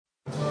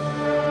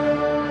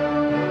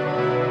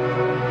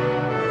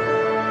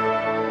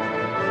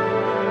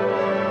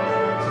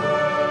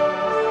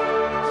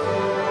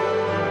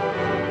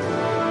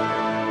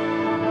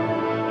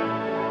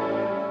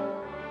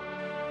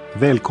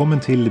Välkommen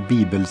till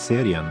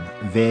bibelserien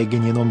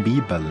Vägen genom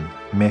Bibeln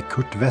med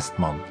Kurt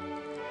Westman.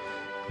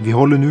 Vi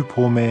håller nu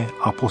på med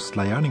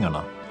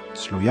Apostlagärningarna.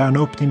 Slå gärna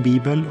upp din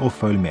bibel och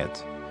följ med.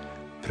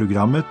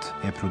 Programmet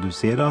är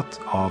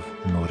producerat av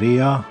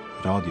Norea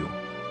Radio.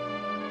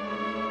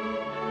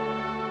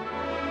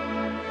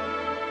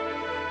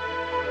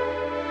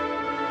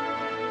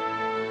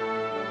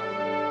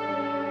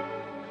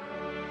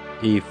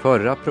 I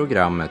förra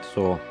programmet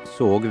så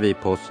såg vi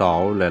på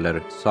Saul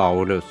eller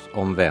Saulus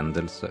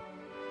omvändelse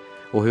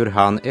och hur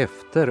han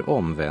efter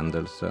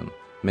omvändelsen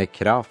med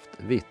kraft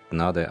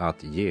vittnade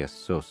att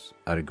Jesus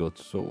är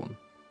Guds son.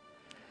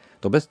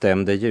 Då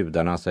bestämde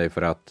judarna sig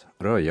för att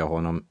röja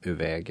honom ur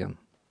vägen.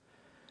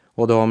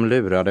 Och de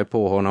lurade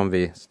på honom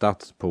vid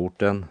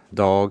stadsporten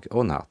dag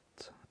och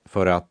natt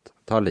för att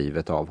ta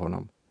livet av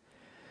honom.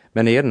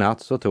 Men en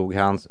natt så tog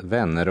hans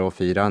vänner och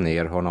firade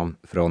ner honom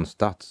från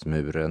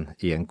stadsmuren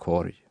i en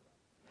korg.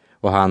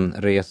 Och han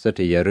reser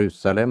till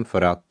Jerusalem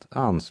för att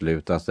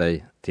ansluta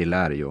sig till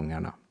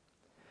lärjungarna.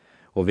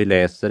 Och vi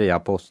läser i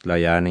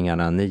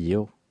Apostlagärningarna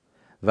 9,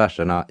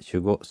 verserna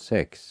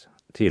 26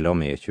 till och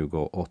med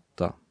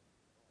 28.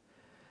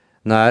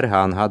 När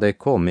han hade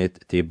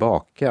kommit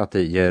tillbaka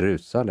till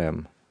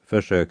Jerusalem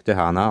försökte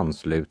han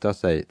ansluta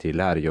sig till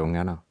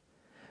lärjungarna.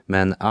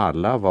 Men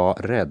alla var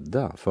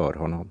rädda för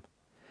honom,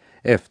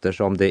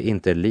 eftersom de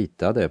inte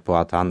litade på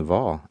att han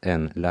var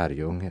en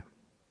lärjunge.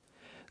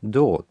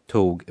 Då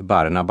tog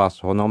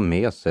Barnabas honom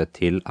med sig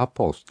till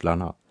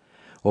apostlarna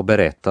och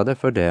berättade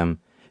för dem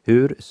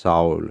hur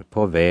Saul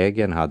på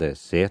vägen hade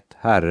sett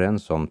Herren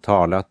som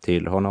talat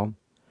till honom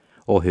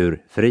och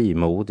hur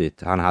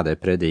frimodigt han hade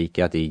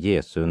predikat i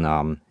Jesu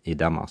namn i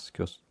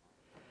Damaskus.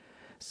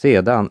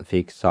 Sedan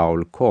fick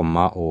Saul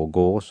komma och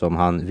gå som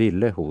han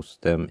ville hos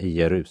dem i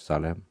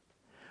Jerusalem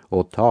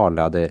och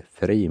talade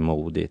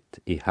frimodigt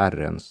i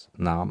Herrens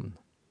namn.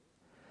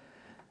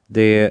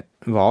 Det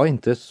var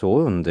inte så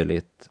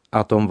underligt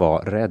att de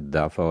var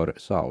rädda för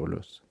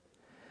Saulus,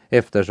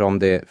 eftersom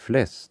de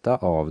flesta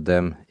av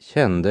dem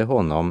kände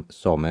honom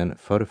som en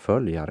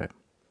förföljare.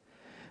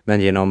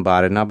 Men genom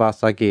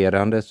Barnabas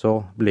agerande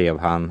så blev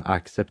han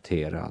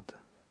accepterad.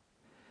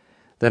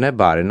 Denne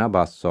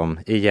Barnabas, som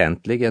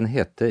egentligen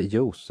hette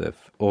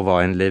Josef och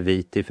var en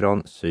levit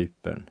ifrån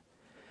Cypern,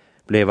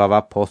 blev av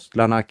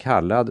apostlarna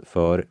kallad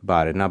för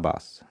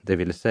Barnabas, det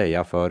vill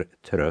säga för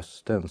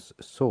tröstens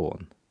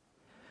son.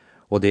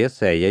 Och det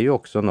säger ju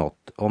också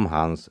något om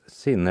hans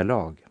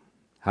sinnelag.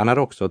 Han har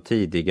också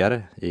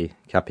tidigare i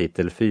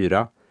kapitel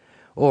 4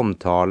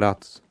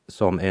 omtalats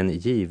som en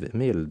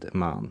givmild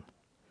man.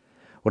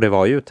 Och det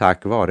var ju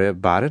tack vare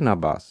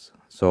Barnabas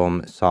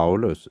som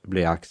Saulus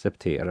blev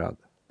accepterad.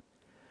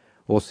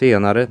 Och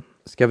senare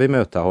ska vi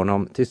möta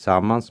honom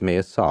tillsammans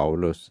med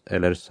Saulus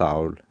eller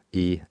Saul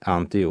i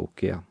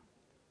Antiochia.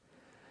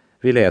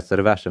 Vi läser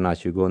verserna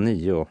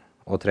 29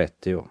 och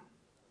 30.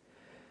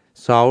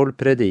 Saul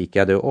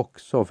predikade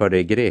också för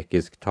de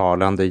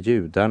grekisktalande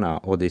judarna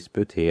och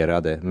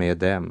disputerade med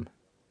dem.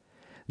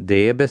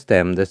 De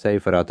bestämde sig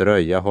för att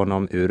röja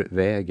honom ur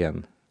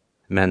vägen.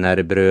 Men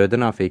när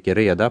bröderna fick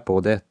reda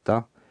på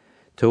detta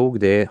tog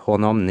de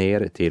honom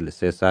ner till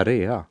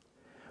Caesarea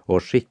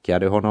och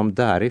skickade honom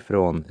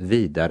därifrån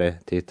vidare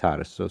till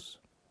Tarsus.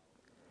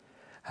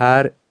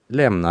 Här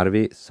lämnar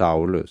vi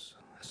Saulus,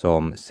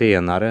 som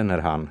senare när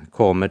han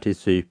kommer till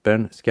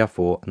Cypern ska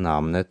få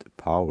namnet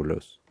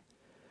Paulus.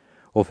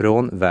 Och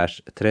från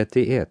vers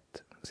 31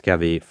 ska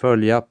vi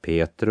följa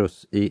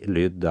Petrus i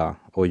Lydda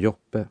och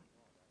Joppe.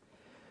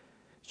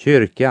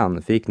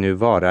 Kyrkan fick nu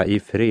vara i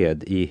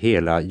fred i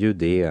hela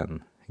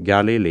Judeen,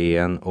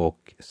 Galileen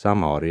och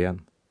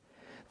Samarien.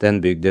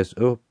 Den byggdes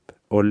upp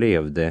och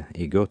levde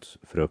i Guds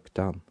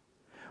fruktan.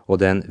 Och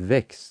den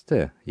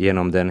växte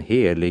genom den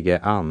helige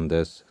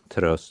andes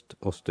tröst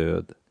och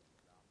stöd.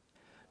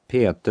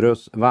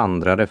 Petrus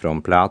vandrade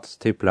från plats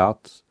till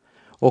plats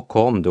och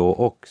kom då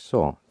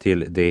också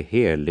till det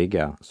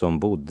heliga som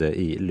bodde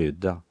i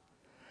Lydda.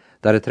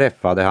 Där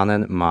träffade han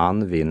en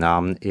man vid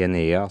namn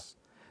Eneas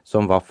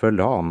som var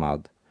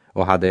förlamad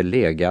och hade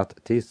legat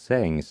till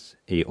sängs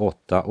i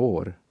 8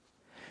 år.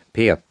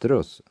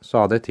 Petrus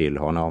sade till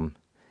honom: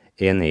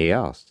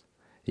 Eneas,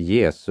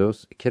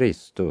 Jesus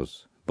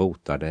Kristus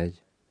botar dig.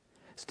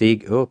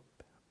 Stig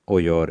upp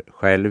och gör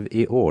själv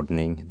i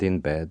ordning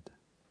din bädd.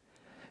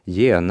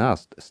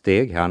 Genast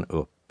steg han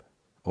upp,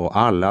 och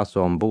alla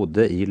som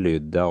bodde i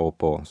Lydda och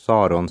på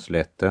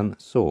Saronslätten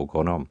såg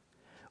honom,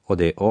 och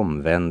de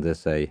omvände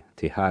sig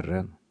till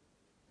Herren.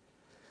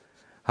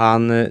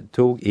 Han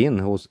tog in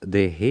hos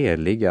det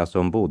heliga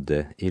som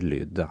bodde i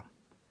Lydda.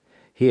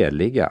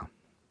 Heliga,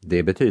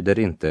 det betyder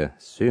inte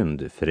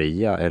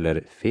syndfria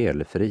eller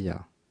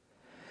felfria.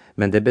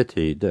 Men det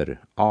betyder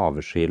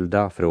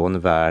avskilda från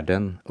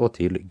världen och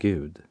till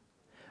Gud.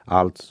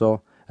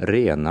 Alltså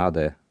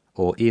renade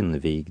och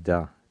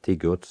invigda till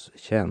Guds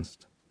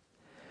tjänst.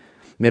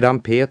 Medan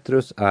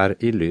Petrus är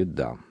i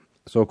Lydda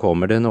så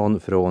kommer det någon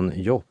från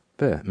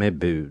Joppe med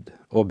bud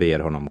och ber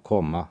honom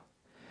komma.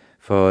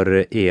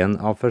 För en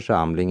av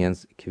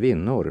församlingens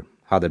kvinnor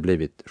hade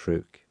blivit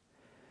sjuk.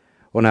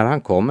 Och när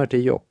han kommer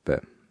till Joppe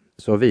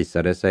så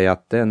visar det sig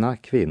att denna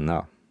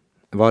kvinna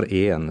var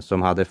en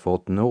som hade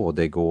fått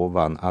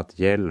nådegåvan att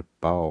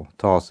hjälpa och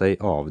ta sig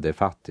av de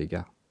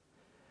fattiga.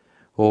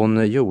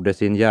 Hon gjorde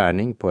sin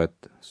gärning på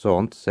ett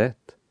sådant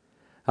sätt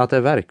att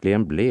det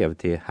verkligen blev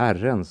till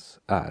Herrens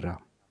ära.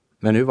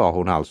 Men nu var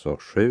hon alltså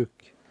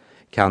sjuk.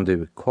 Kan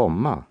du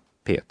komma,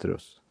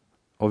 Petrus?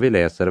 Och vi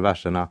läser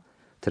verserna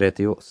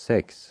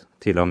 36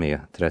 till och med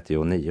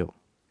 39.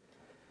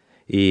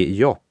 I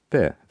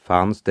Joppe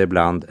fanns det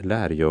bland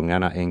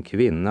lärjungarna en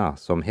kvinna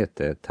som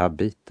hette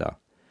Tabita,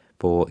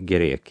 på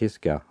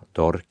grekiska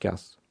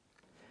Dorcas.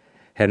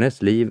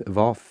 Hennes liv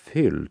var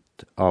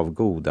fyllt av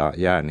goda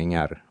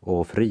gärningar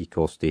och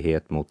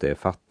frikostighet mot de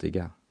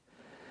fattiga.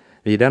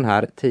 Vid den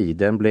här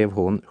tiden blev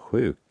hon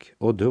sjuk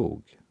och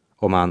dog,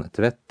 och man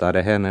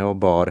tvättade henne och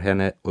bar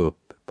henne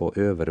upp på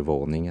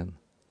övervåningen.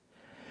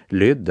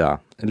 Lydda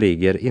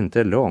ligger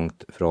inte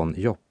långt från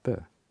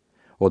Joppe,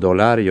 och då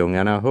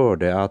lärjungarna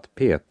hörde att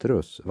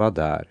Petrus var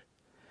där,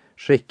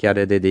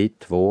 skickade de dit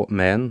 2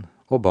 män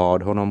och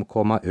bad honom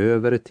komma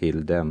över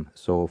till dem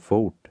så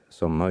fort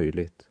som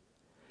möjligt.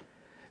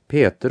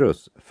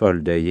 Petrus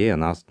följde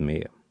genast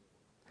med.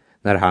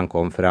 När han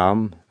kom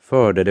fram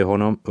förde de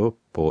honom upp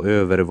på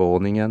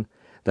övervåningen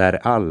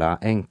där alla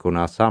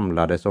änkorna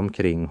samlades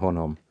omkring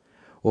honom,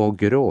 och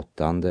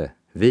gråtande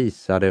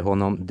visade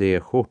honom de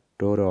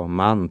skjortor och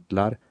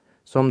mantlar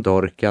som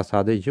Dorcas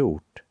hade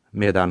gjort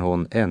medan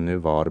hon ännu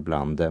var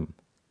bland dem.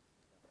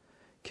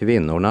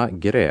 Kvinnorna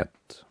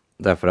grät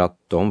därför att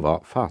de var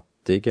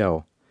fattiga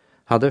och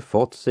hade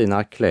fått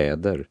sina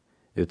kläder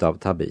utav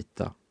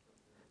Tabita.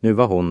 Nu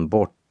var hon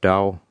borta,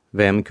 och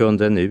vem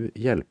kunde nu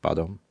hjälpa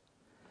dem?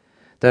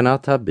 Denna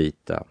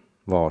Tabita,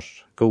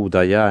 vars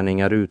goda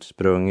gärningar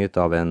utsprungit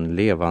av en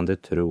levande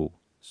tro,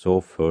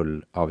 så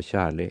full av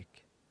kärlek.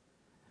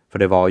 För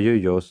det var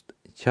ju just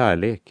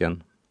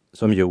kärleken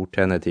som gjort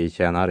henne till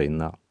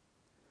tjänarinna.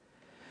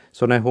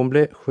 Så när hon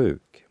blev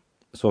sjuk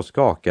så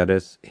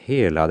skakades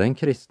hela den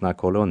kristna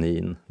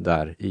kolonin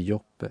där i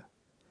Joppe.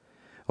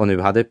 Och nu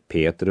hade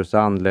Petrus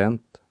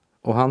anlänt,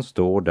 och han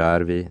står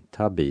där vid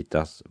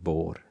Tabitas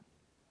bår.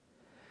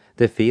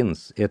 Det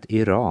finns ett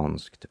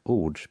iranskt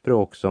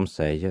ordspråk som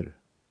säger: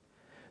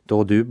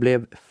 då du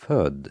blev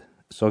född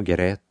så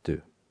grät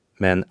du,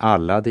 men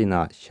alla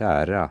dina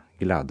kära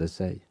gladde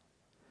sig.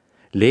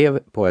 Lev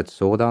på ett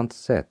sådant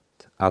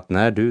sätt att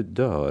när du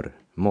dör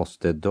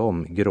måste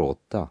de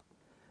gråta,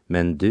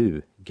 men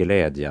du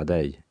glädja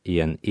dig i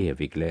en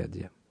evig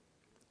glädje.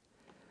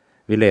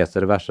 Vi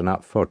läser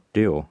verserna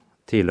 40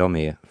 till och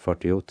med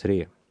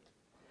 43.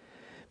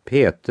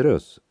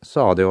 Petrus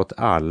sade åt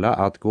alla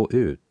att gå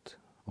ut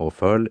och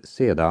föll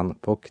sedan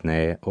på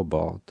knä och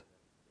bad.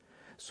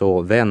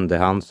 Så vände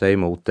han sig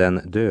mot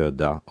den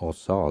döda och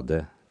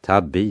sade: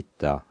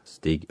 Tabita,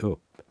 stig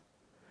upp.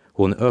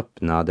 Hon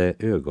öppnade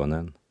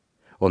ögonen,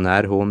 och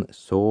när hon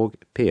såg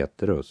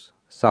Petrus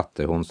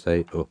satte hon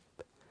sig upp.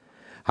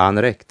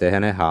 Han räckte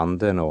henne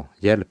handen och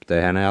hjälpte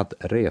henne att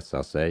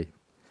resa sig.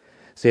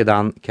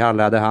 Sedan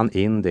kallade han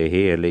in de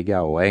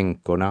heliga och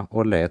änkorna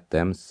och lät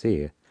dem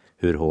se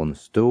hur hon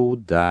stod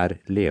där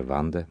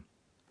levande.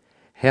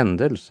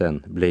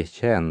 Händelsen blev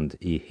känd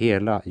i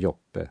hela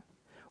Joppe,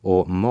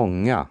 och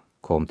många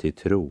kom till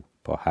tro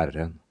på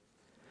Herren.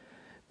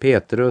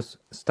 Petrus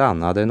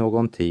stannade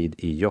någon tid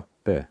i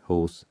Joppe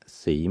hos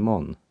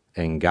Simon,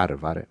 en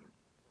garvare.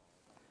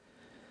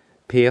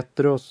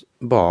 Petrus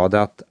bad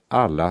att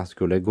alla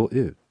skulle gå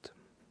ut,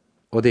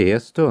 och det är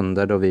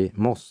stunder då vi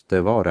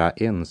måste vara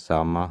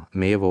ensamma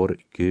med vår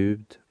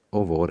Gud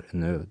och vår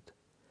nöd,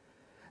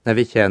 när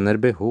vi känner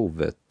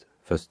behovet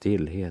för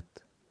stillhet.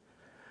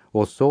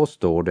 Och så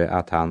står det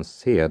att han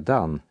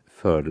sedan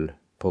föll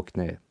på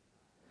knä.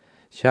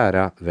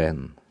 Kära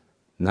vän,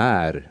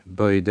 när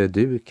böjde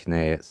du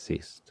knä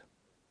sist?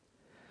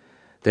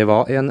 Det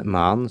var en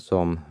man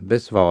som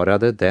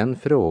besvarade den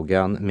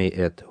frågan med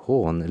ett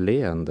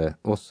hånleende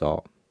och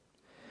sa: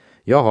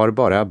 jag har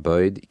bara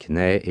böjd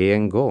knä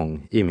en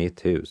gång i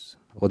mitt hus,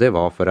 och det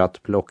var för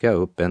att plocka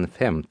upp en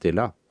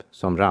 50-lapp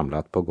som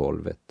ramlat på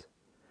golvet.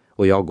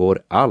 Och jag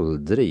går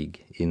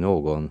aldrig i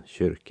någon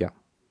kyrka.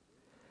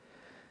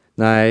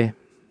 Nej,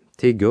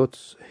 till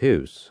Guds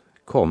hus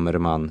kommer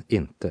man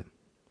inte.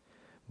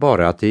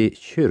 Bara till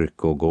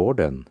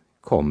kyrkogården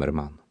kommer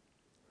man.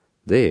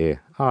 Det är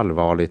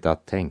allvarligt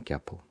att tänka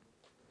på.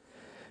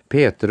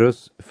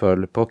 Petrus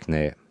föll på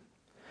knä,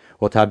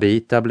 och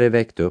Tabita blev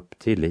väckt upp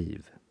till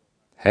liv.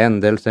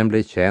 Händelsen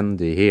blev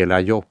känd i hela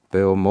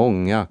Joppe, och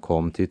många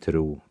kom till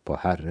tro på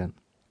Herren.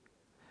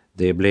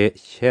 Det blev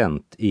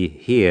känt i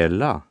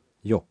hela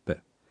Joppe.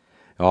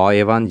 Ja,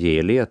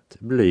 evangeliet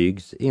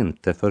blygs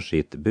inte för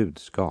sitt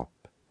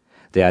budskap.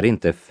 Det är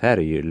inte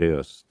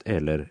färglöst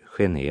eller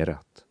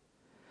generat.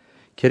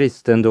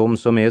 Kristendom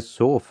som är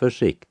så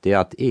försiktig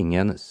att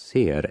ingen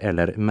ser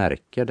eller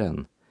märker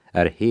den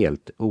är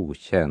helt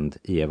okänd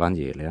i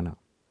evangelierna.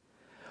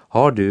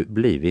 Har du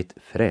blivit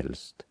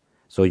frälst,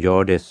 så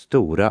gör det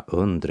stora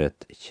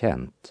undret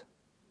känt.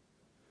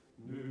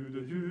 Nu det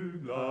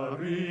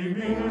jublar i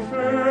min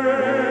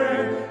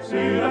själ,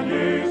 se att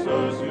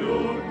Jesus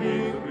gjort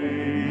mig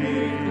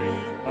fri.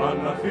 Han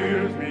har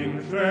fyllt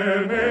min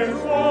själ med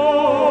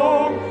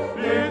sång,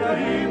 det är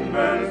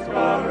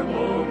himmelskarm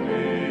och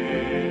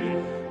ny.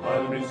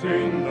 All min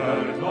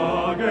synder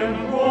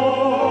tagen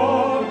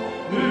bort,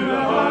 nu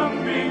är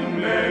han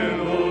min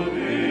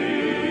melodi.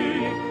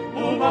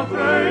 Och vad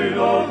fröjd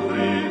och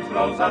frid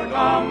trotsar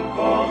kamp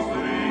och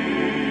strid.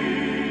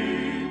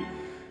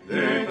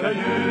 Det är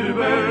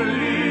jubel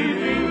i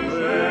min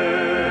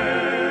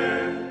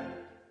själ.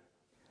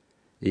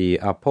 I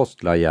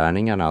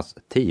Apostlagärningarnas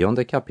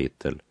 10:e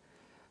kapitel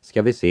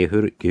ska vi se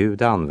hur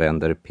Gud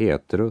använder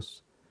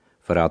Petrus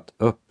för att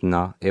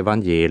öppna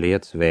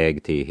evangeliets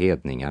väg till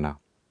hedningarna.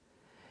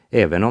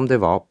 Även om det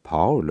var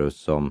Paulus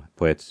som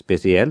på ett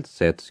speciellt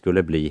sätt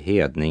skulle bli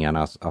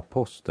hedningarnas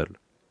apostel.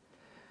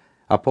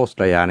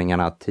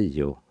 Apostlagärningarna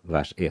 10,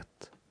 vers 1.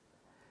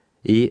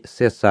 I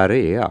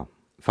Caesarea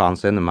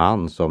fanns en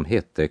man som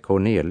hette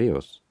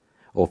Cornelius,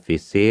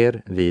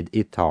 officer vid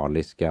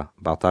italiska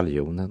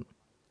bataljonen.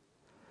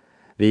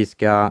 Vi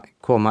ska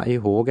komma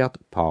ihåg att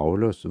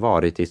Paulus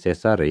varit i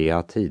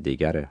Caesarea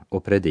tidigare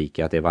och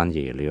predikat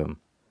evangelium,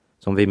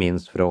 som vi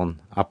minns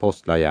från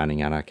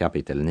Apostlagärningarna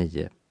kapitel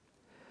 9.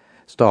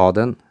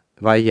 Staden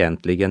var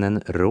egentligen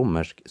en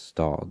romersk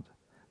stad,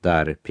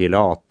 där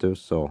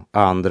Pilatus och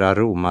andra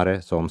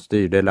romare som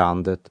styrde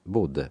landet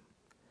bodde.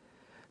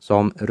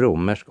 Som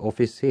romersk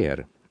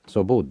officer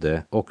så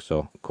bodde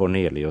också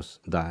Cornelius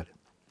där.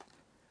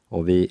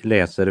 Och vi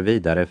läser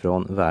vidare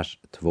från vers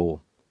 2.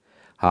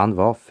 Han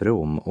var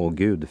from och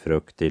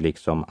gudfruktig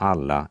liksom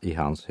alla i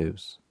hans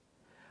hus.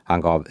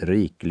 Han gav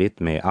rikligt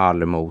med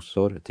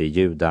allmosor till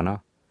judarna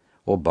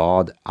och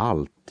bad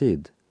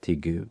alltid till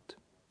Gud.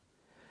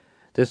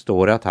 Det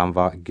står att han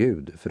var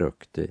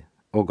gudfruktig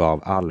och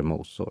gav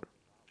allmosor.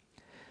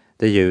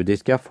 Det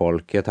judiska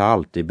folket har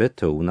alltid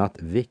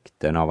betonat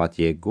vikten av att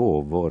ge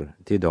gåvor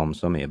till de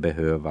som är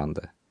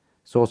behövande,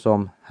 så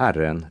som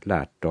Herren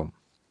lärt dem.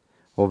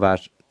 Och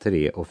vers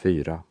 3 och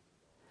 4.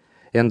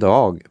 En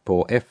dag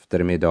på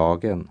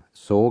eftermiddagen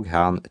såg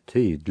han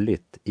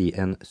tydligt i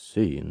en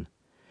syn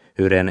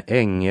hur en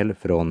ängel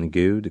från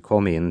Gud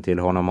kom in till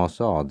honom och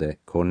sade: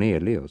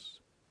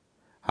 Cornelius.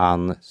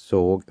 Han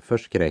såg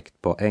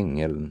förskräckt på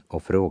ängeln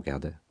och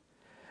frågade: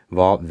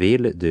 Vad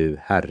vill du,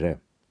 Herre?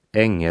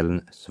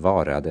 Ängeln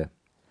svarade: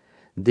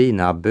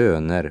 Dina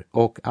böner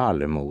och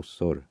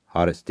allmosor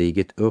har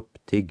stigit upp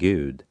till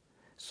Gud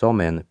som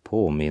en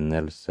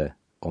påminnelse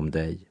om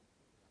dig.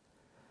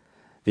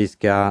 Vi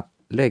ska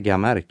lägga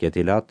märke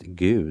till att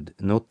Gud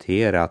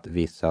noterat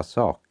vissa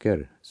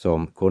saker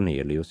som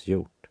Cornelius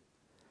gjort,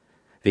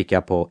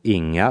 vilka på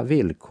inga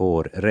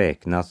villkor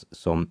räknas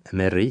som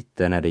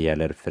meriter när det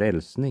gäller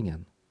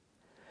frälsningen,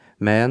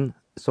 men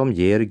som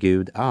ger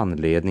Gud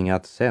anledning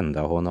att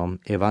sända honom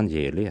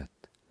evangeliet,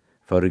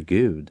 för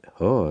Gud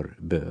hör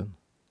bön.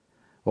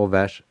 Och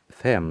vers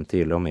 5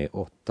 till och med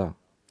 8.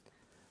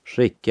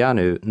 Skicka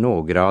nu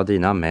några av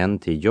dina män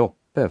till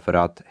Joppe för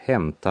att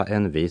hämta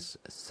en viss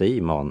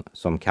Simon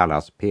som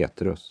kallas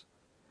Petrus.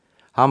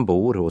 Han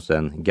bor hos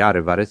en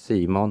garvare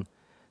Simon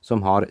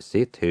som har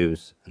sitt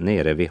hus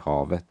nere vid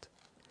havet.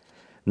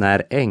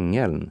 När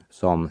ängeln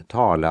som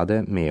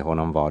talade med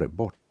honom var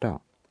borta,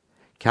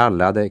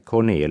 kallade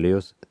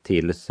Cornelius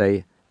till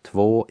sig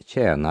 2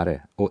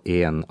 tjänare och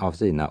en av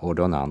sina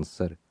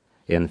ordonnanser,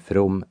 en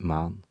from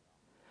man.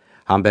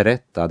 Han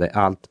berättade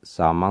allt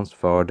sammans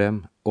för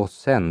dem och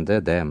sände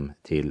dem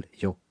till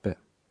Joppe.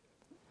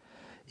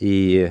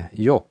 I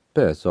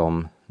Joppe,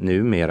 som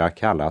numera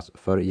kallas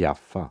för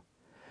Jaffa,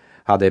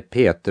 hade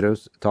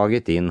Petrus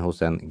tagit in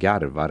hos en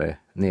garvare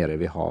nere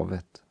vid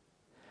havet.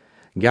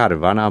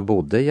 Garvarna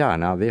bodde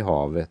gärna vid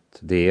havet,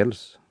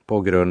 dels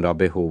på grund av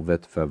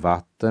behovet för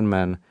vatten,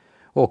 men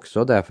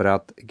också därför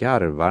att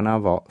garvarna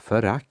var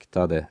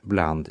föraktade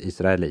bland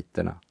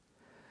israeliterna,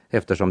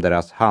 eftersom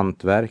deras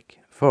hantverk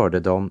förde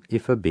dem i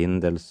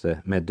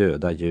förbindelse med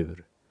döda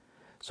djur,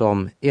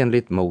 som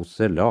enligt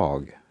Mose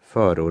lag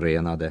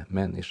förorenade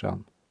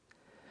människan.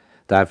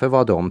 Därför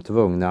var de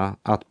tvungna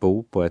att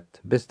bo på ett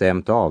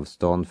bestämt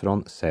avstånd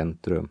från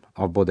centrum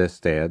av både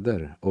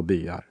städer och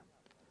byar.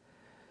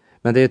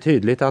 Men det är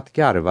tydligt att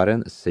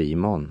garvaren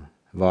Simon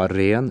var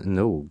ren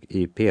nog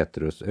i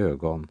Petrus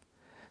ögon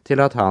till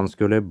att han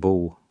skulle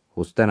bo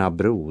hos denna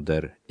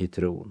broder i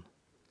tron.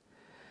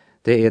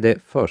 Det är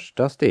det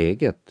första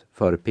steget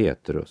för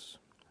Petrus,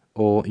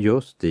 och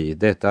just i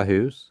detta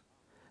hus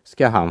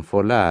ska han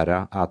få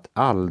lära att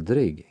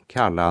aldrig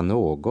kalla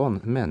någon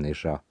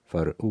människa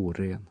för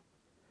oren.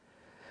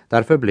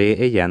 Därför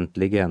blev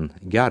egentligen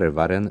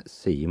garvaren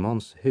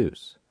Simons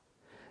hus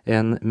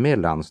en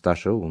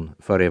mellanstation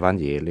för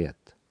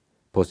evangeliet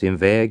på sin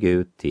väg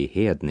ut till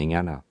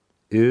hedningarna,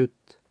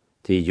 ut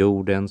till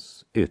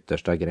jordens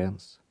yttersta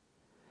gräns.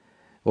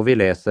 Och vi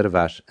läser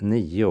vers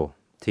 9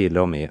 till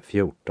och med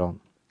 14.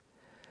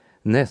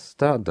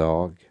 Nästa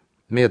dag,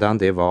 medan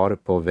de var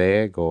på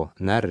väg och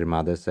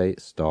närmade sig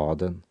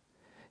staden,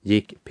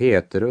 gick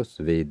Petrus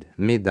vid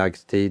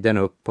middagstiden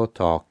upp på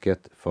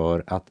taket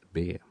för att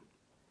be.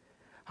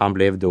 Han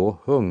blev då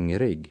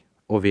hungrig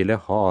och ville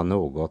ha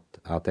något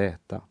att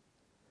äta.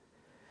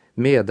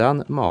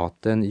 Medan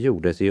maten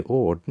gjordes i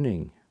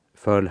ordning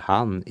föll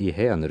han i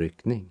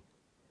hänryckning.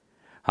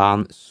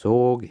 Han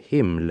såg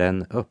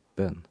himlen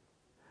öppen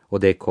och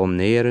det kom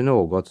ner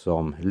något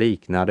som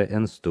liknade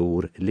en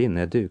stor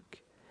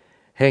linneduk.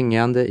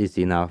 Hängande i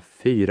sina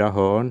 4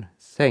 hörn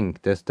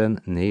sänktes den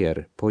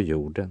ner på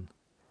jorden,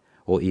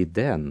 och i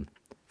den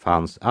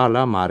fanns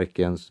alla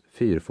markens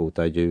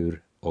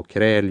 4-fotadjur och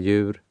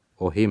kräldjur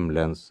och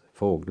himlens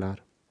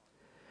fåglar.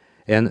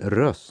 En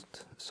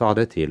röst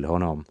sade till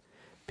honom: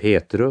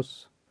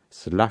 Petrus,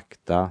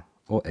 slakta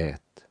och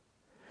ät.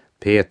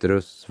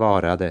 Petrus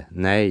svarade: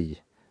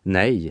 Nej,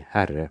 nej,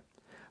 Herre,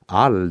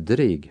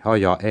 aldrig har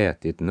jag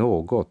ätit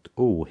något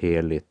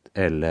oheligt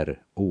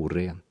eller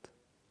orent.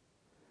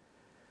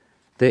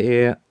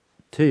 Det är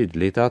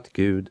tydligt att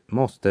Gud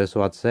måste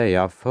så att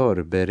säga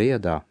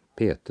förbereda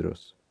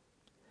Petrus.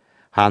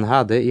 Han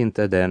hade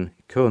inte den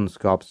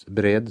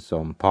kunskapsbredd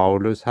som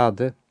Paulus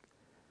hade.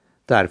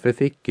 Därför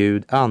fick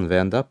Gud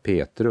använda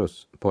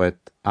Petrus på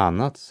ett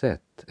annat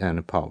sätt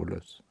än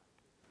Paulus.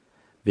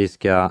 Vi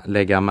ska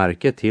lägga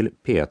märke till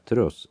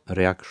Petrus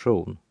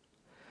reaktion.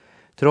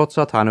 Trots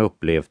att han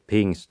upplevt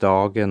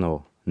pingstdagen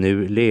och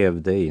nu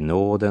levde i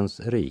nådens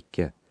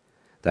rike,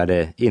 där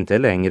det inte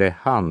längre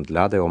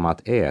handlade om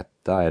att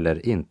äta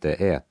eller inte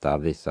äta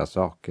vissa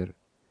saker,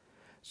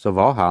 så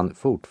var han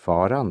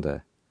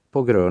fortfarande,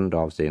 på grund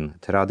av sin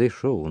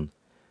tradition,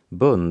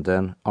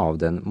 bunden av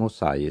den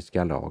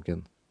mosaiska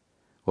lagen.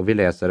 Och vi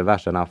läser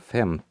verserna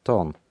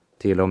 15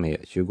 till och med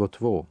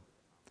 22.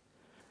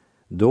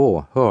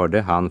 Då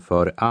hörde han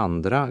för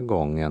andra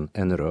gången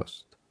en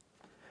röst: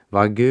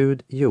 Vad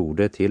Gud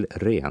gjorde till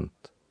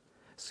rent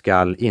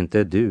skall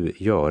inte du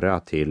göra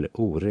till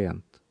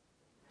orent.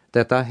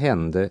 Detta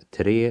hände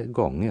 3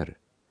 gånger,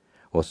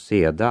 och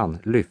sedan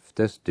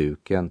lyftes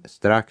duken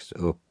strax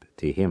upp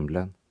till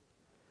himlen.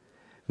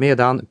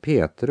 Medan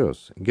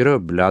Petrus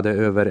grubblade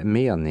över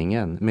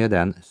meningen med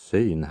den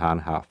syn han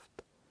haft,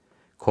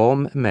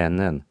 kom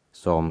männen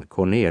som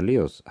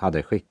Cornelius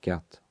hade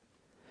skickat.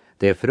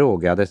 De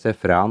frågade sig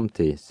fram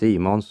till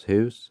Simons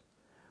hus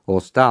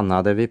och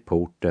stannade vid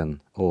porten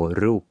och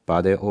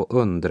ropade och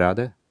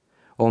undrade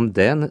om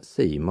den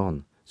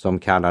Simon som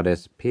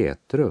kallades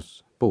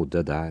Petrus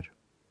bodde där.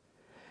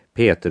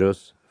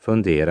 Petrus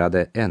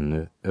funderade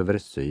ännu över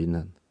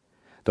synen,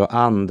 då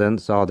anden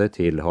sade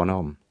till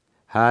honom: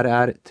 Här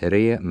är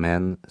 3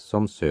 män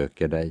som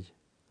söker dig.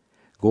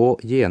 Gå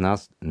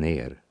genast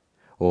ner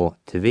och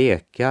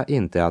tveka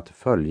inte att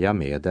följa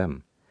med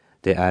dem.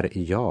 Det är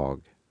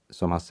jag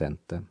som har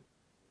sänt dem.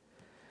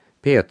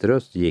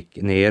 Petrus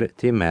gick ner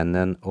till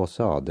männen och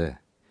sade: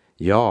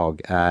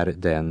 Jag är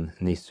den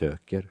ni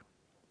söker.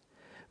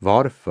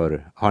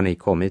 Varför har ni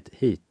kommit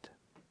hit?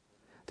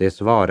 De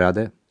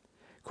svarade: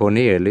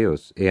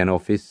 Cornelius är en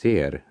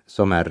officer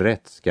som är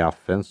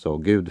rättskaffen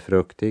och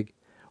gudfruktig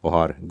och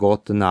har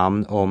gott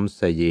namn om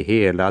sig i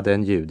hela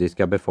den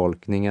judiska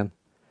befolkningen,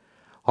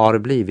 har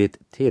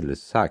blivit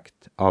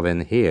tillsagt av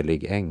en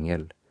helig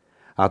ängel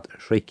att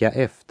skicka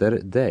efter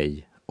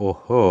dig och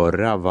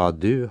höra vad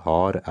du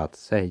har att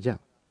säga.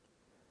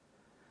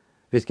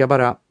 Vi ska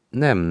bara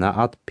nämna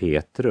att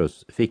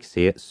Petrus fick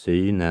se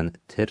synen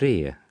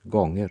 3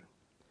 gånger.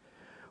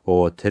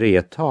 Och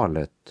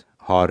 3-talet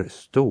har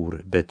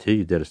stor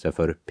betydelse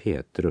för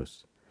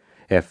Petrus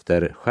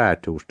efter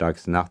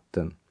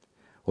skärtorsdagsnatten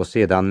och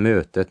sedan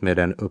mötet med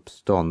den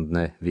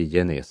uppståndne vid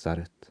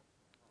Genesaret.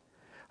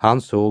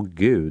 Han såg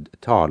Gud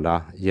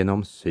tala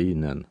genom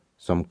synen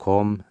som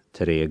kom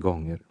 3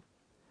 gånger.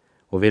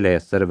 Och vi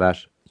läser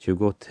vers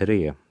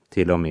 23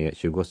 till och med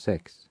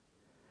 26.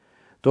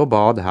 Då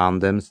bad han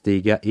dem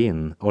stiga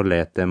in och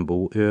lät dem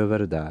bo över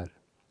där.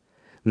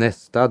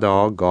 Nästa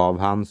dag gav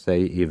han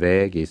sig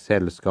iväg i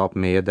sällskap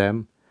med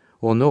dem,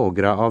 och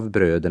några av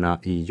bröderna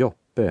i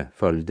Joppe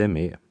följde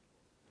med.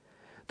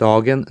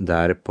 Dagen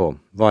därpå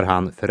var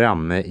han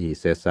framme i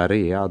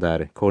Caesarea,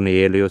 där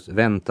Cornelius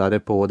väntade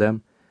på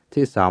dem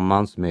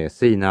tillsammans med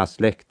sina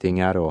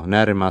släktingar och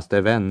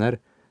närmaste vänner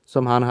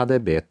som han hade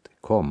bett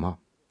komma.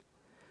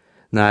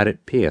 När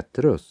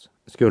Petrus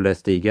skulle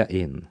stiga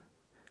in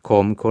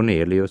kom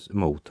Cornelius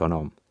mot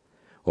honom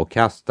och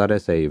kastade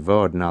sig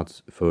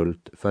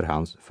vördnadsfullt för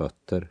hans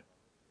fötter.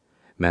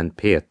 Men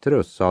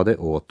Petrus sade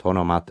åt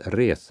honom att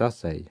resa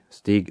sig,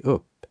 stig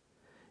upp.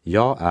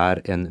 Jag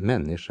är en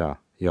människa,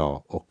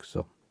 jag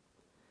också.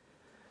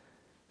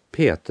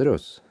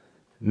 Petrus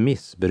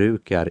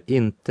missbrukar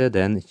inte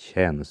den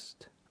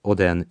tjänst och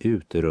den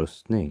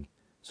utrustning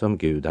som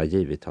Gud har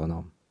givit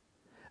honom.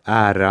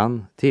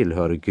 Äran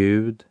tillhör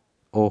Gud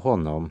och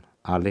honom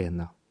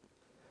alena.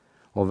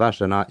 Och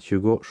verserna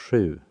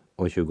 27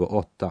 och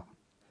 28.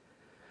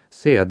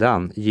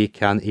 Sedan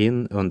gick han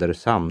in under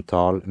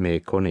samtal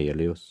med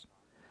Cornelius.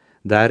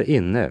 Där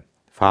inne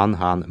fann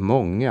han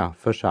många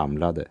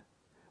församlade,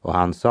 och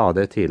han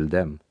sade till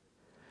dem: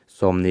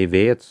 Som ni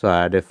vet så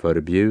är det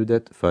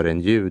förbjudet för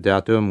en jude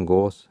att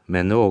umgås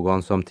med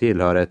någon som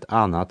tillhör ett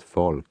annat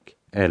folk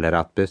eller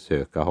att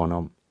besöka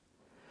honom.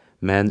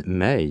 Men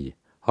mig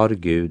har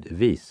Gud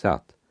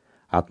visat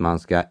att man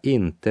ska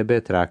inte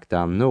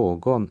betrakta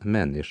någon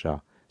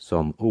människa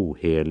som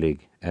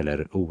ohelig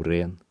eller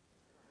oren.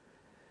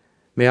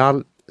 Med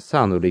all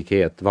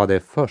sannolikhet var det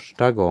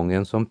första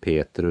gången som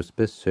Petrus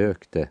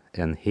besökte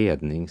en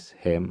hednings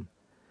hem,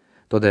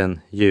 då den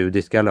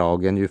judiska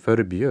lagen ju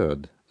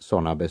förbjöd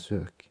sådana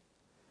besök.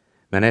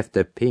 Men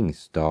efter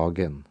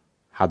pingstdagen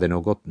hade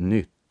något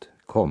nytt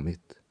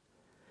kommit.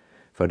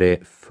 För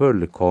det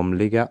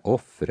fullkomliga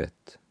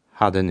offret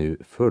hade nu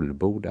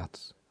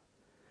fullbordats.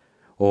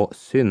 Och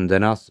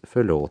syndernas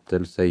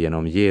förlåtelse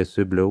genom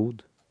Jesu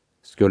blod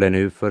skulle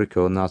nu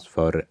förkunnas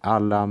för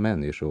alla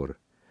människor,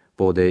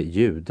 både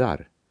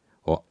judar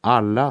och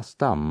alla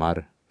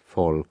stammar,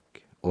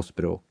 folk och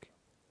språk.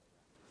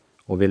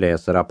 Och vi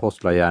läser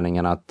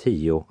Apostlagärningarna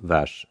 10,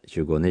 vers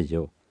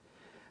 29.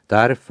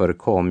 Därför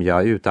kom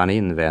jag utan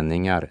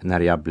invändningar när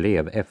jag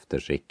blev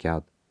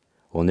efterskickad,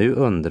 och nu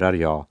undrar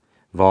jag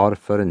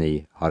varför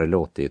ni har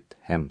låtit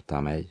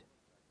hämta mig.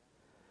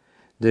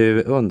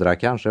 Du undrar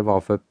kanske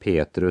varför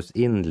Petrus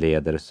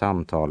inleder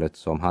samtalet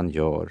som han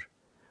gör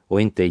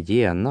och inte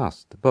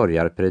genast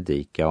börjar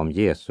predika om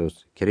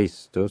Jesus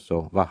Kristus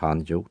och vad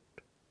han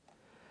gjort.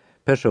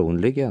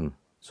 Personligen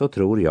så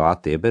tror jag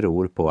att det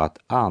beror på att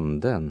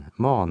anden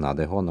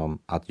manade honom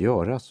att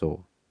göra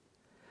så.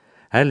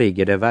 Här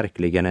ligger det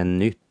verkligen en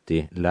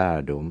nyttig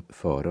lärdom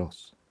för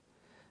oss.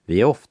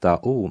 Vi är ofta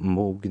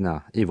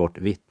omogna i vårt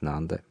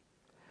vittnande,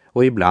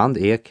 och ibland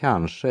är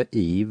kanske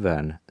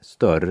ivern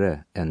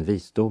större än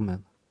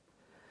visdomen.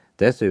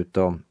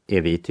 Dessutom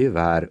är vi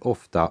tyvärr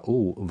ofta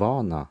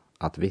ovana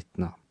att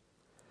vittna.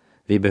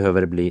 Vi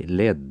behöver bli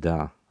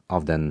ledda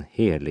av den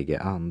helige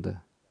ande.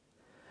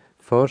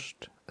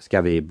 Först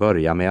ska vi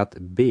börja med att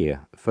be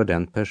för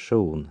den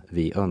person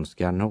vi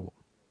önskar nå.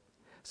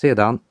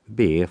 Sedan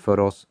be för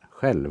oss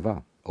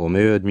själva om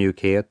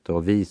ödmjukhet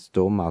och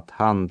visdom att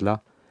handla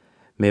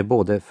med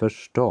både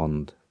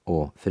förstånd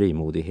och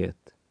frimodighet.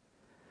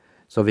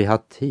 Så vi har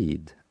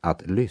tid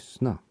att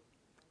lyssna.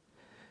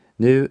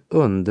 Nu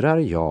undrar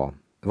jag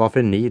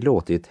varför ni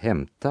låtit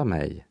hämta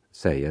mig,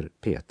 säger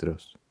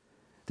Petrus.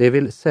 Det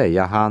vill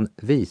säga, han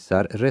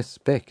visar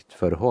respekt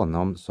för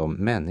honom som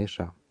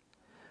människa.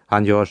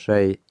 Han gör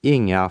sig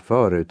inga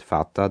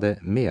förutfattade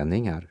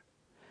meningar,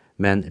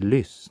 men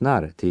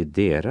lyssnar till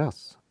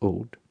deras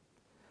ord.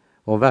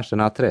 Och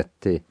verserna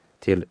 30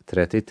 till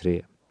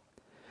 33.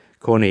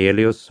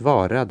 Cornelius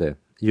svarade: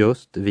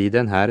 just vid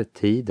den här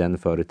tiden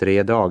för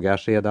 3 dagar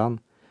sedan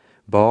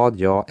bad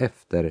jag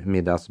efter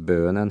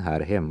middagsbönen här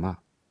hemma,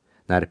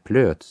 när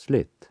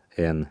plötsligt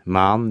en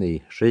man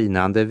i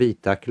skinande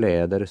vita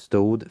kläder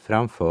stod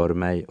framför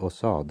mig och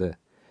sade: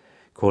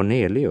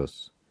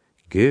 Cornelius,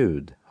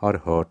 Gud har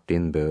hört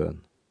din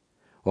bön,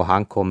 och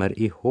han kommer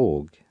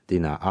ihåg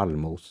dina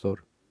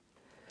allmosor.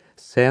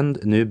 Sänd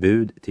nu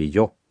bud till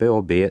Joppe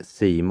och be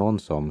Simon,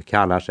 som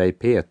kallar sig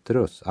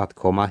Petrus, att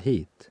komma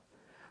hit.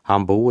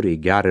 Han bor i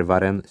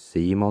garvaren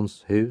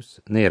Simons hus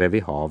nere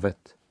vid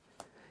havet.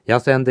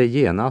 Jag sände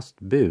genast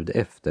bud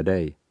efter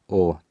dig,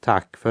 och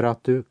tack för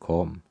att du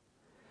kom.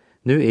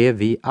 Nu är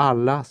vi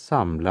alla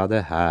samlade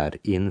här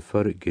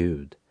inför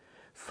Gud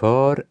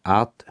för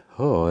att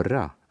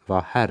höra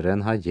vad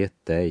Herren har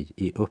gett dig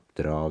i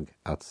uppdrag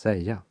att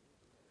säga.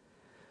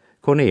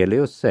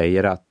 Cornelius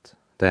säger att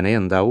den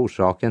enda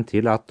orsaken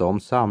till att de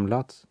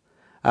samlats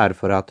är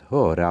för att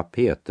höra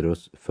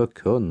Petrus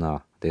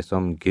förkunna det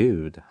som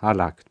Gud har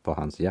lagt på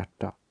hans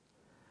hjärta.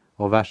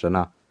 Och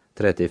verserna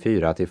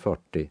 34 till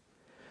 40.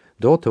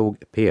 Då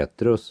tog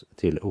Petrus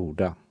till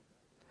orda.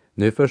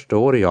 Nu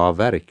förstår jag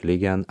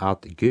verkligen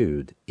att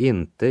Gud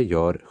inte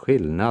gör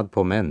skillnad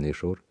på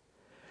människor,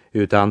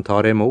 utan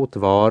tar emot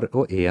var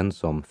och en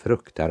som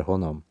fruktar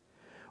honom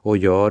och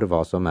gör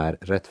vad som är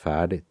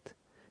rättfärdigt,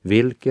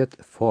 vilket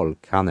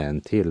folk han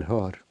än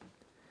tillhör.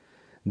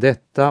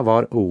 Detta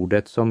var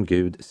ordet som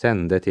Gud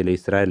sände till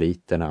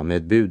israeliterna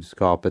med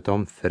budskapet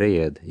om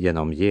fred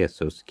genom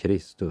Jesus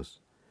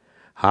Kristus.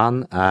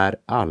 Han är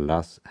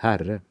allas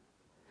Herre.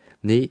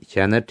 Ni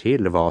känner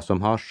till vad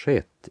som har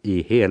skett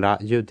i hela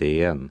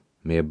Judeen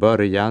med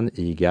början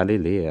i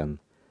Galileen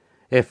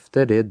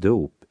efter det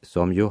dop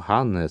som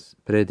Johannes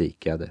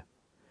predikade.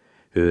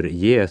 Hur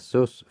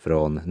Jesus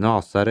från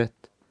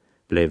Nasaret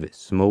blev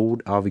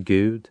smord av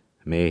Gud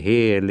med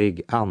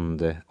helig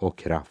ande och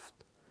kraft,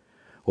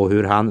 och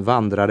hur han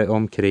vandrade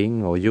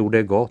omkring och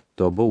gjorde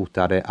gott och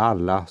botade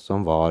alla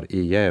som var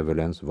i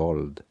djävulens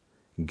våld.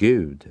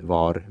 Gud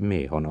var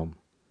med honom.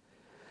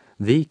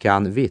 Vi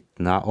kan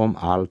vittna om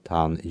allt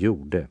han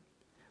gjorde,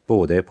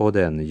 både på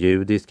den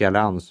judiska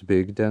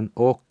landsbygden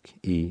och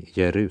i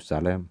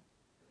Jerusalem.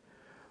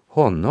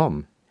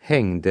 Honom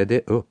hängde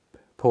det upp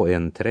på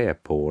en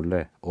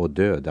träpåle och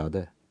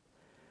dödade.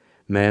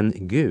 Men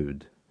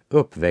Gud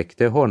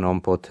uppväckte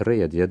honom på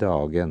 3:e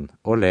dagen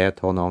och lät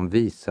honom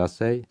visa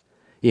sig,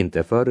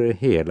 inte för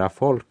hela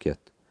folket,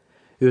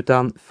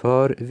 utan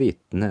för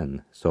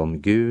vittnen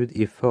som Gud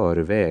i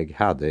förväg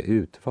hade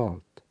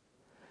utvalt,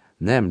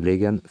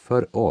 nämligen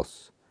för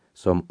oss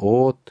som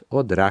åt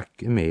och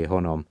drack med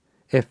honom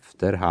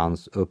efter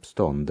hans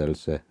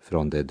uppståndelse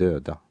från de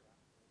döda.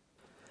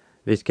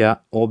 Vi ska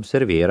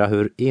observera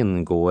hur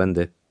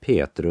ingående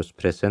Petrus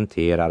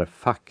presenterar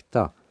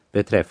fakta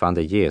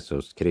beträffande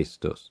Jesus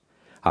Kristus,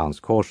 hans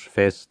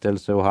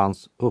korsfästelse och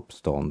hans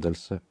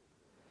uppståndelse.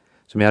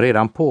 Som jag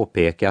redan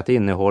påpekat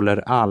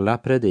innehåller alla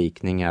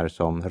predikningar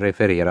som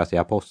refereras i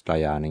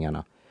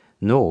apostlagärningarna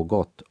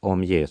något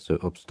om Jesu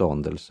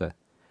uppståndelse,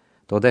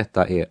 då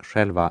detta är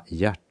själva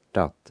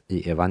hjärtat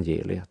i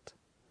evangeliet.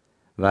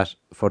 Vers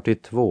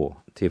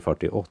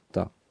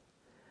 42-48.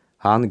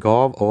 Han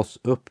gav oss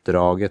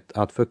uppdraget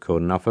att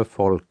förkunna för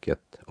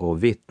folket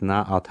och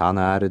vittna att han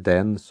är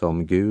den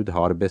som Gud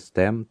har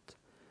bestämt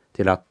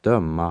till att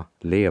döma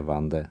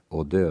levande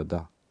och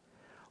döda.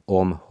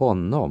 Om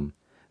honom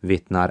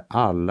vittnar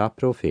alla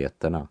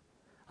profeterna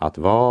att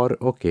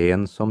var och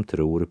en som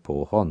tror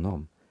på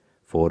honom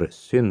får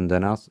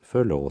syndernas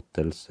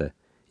förlåtelse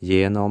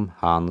genom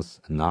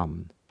hans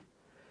namn.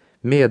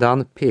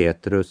 Medan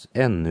Petrus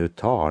ännu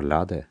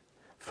talade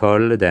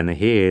föll den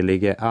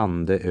helige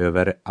ande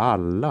över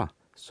alla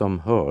som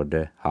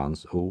hörde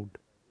hans ord.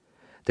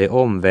 De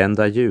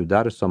omvända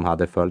judar som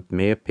hade följt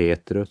med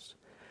Petrus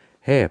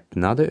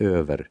häpnade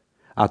över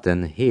att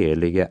den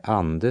helige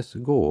andes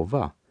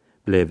gåva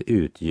blev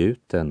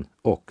utgjuten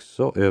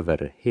också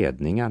över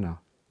hedningarna.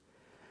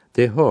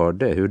 De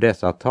hörde hur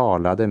dessa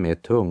talade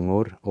med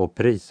tungor och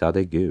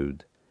prisade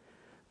Gud.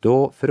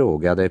 Då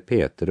frågade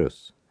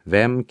Petrus,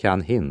 vem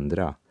kan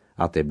hindra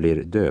att de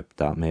blir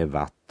döpta med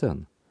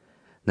vatten,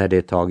 när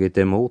de tagit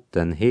emot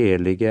den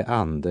helige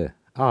ande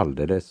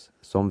alldeles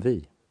som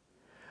vi?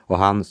 Och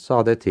han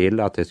sade till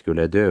att de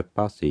skulle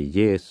döpas i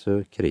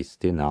Jesu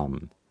Kristi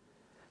namn.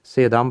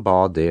 Sedan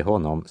bad de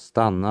honom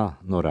stanna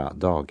några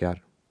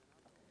dagar.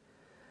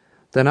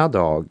 Denna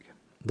dag,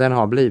 den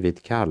har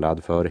blivit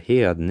kallad för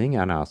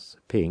hedningarnas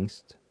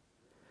pingst.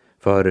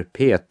 För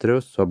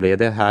Petrus så blev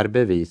det här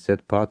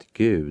beviset på att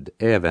Gud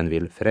även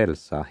vill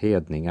frälsa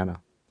hedningarna.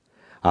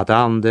 Att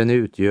anden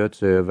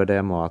utgöts över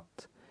dem och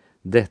att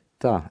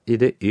detta i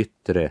det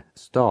yttre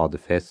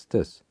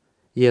stadfästes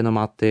genom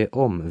att de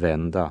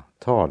omvända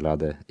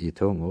talade i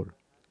tungor.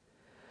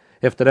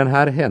 Efter den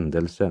här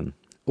händelsen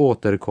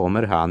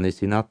återkommer han i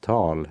sina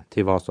tal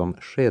till vad som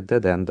skedde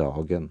den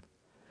dagen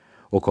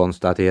och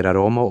konstaterar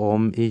om och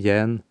om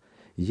igen,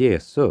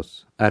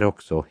 Jesus är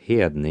också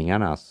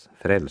hedningarnas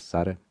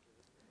frälsare.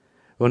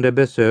 Under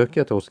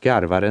besöket hos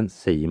garvaren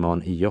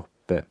Simon i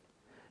Joppe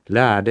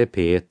lärde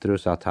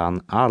Petrus att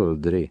han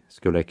aldrig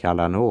skulle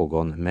kalla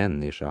någon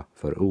människa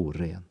för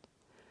oren.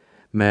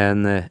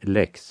 Men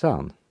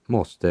läxan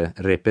måste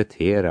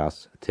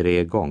repeteras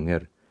 3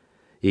 gånger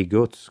i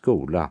Guds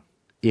skola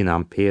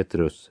innan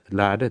Petrus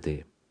lärde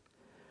det.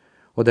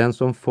 Och den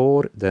som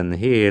får den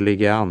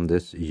helige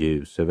andes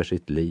ljus över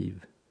sitt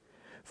liv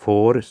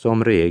får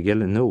som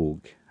regel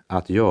nog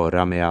att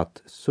göra med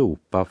att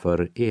sopa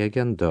för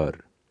egen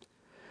dörr.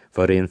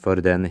 För inför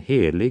den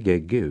helige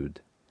Gud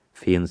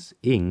finns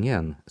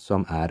ingen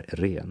som är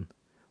ren,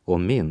 och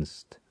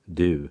minst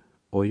du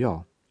och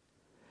jag.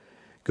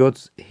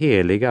 Guds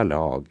heliga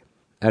lag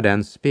är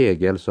den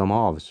spegel som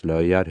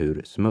avslöjar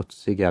hur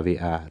smutsiga vi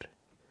är.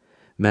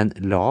 Men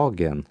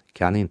lagen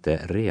kan inte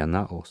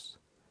rena oss.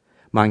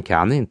 Man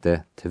kan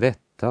inte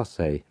tvätta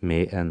sig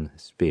med en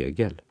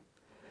spegel.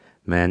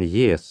 Men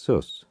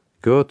Jesus,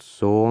 Guds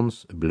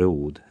sons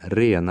blod,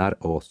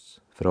 renar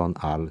oss från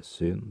all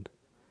synd.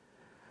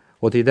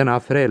 Och till denna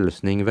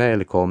frälsning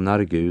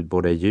välkomnar Gud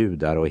både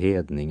judar och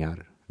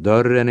hedningar.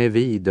 Dörren är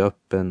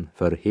vidöppen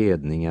för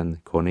hedningen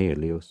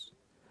Cornelius.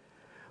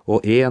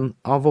 Och en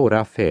av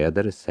våra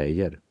fäder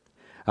säger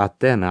att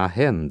denna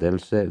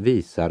händelse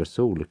visar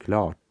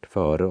solklart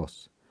för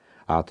oss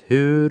att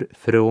hur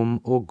from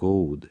och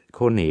god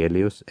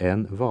Cornelius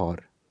än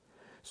var,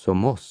 så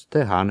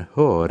måste han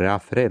höra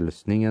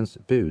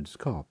frälsningens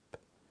budskap,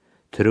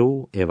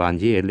 tro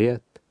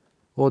evangeliet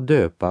och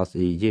döpas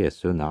i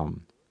Jesu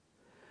namn.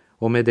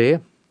 Och med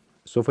det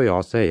så får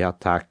jag säga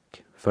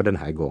tack för den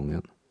här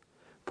gången.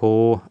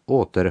 På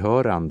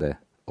återhörande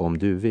om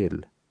du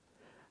vill.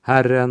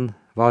 Herren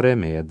vare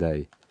med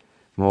dig.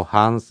 Må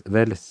hans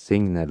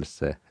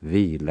välsignelse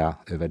vila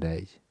över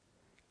dig.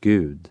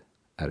 Gud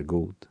är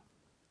god.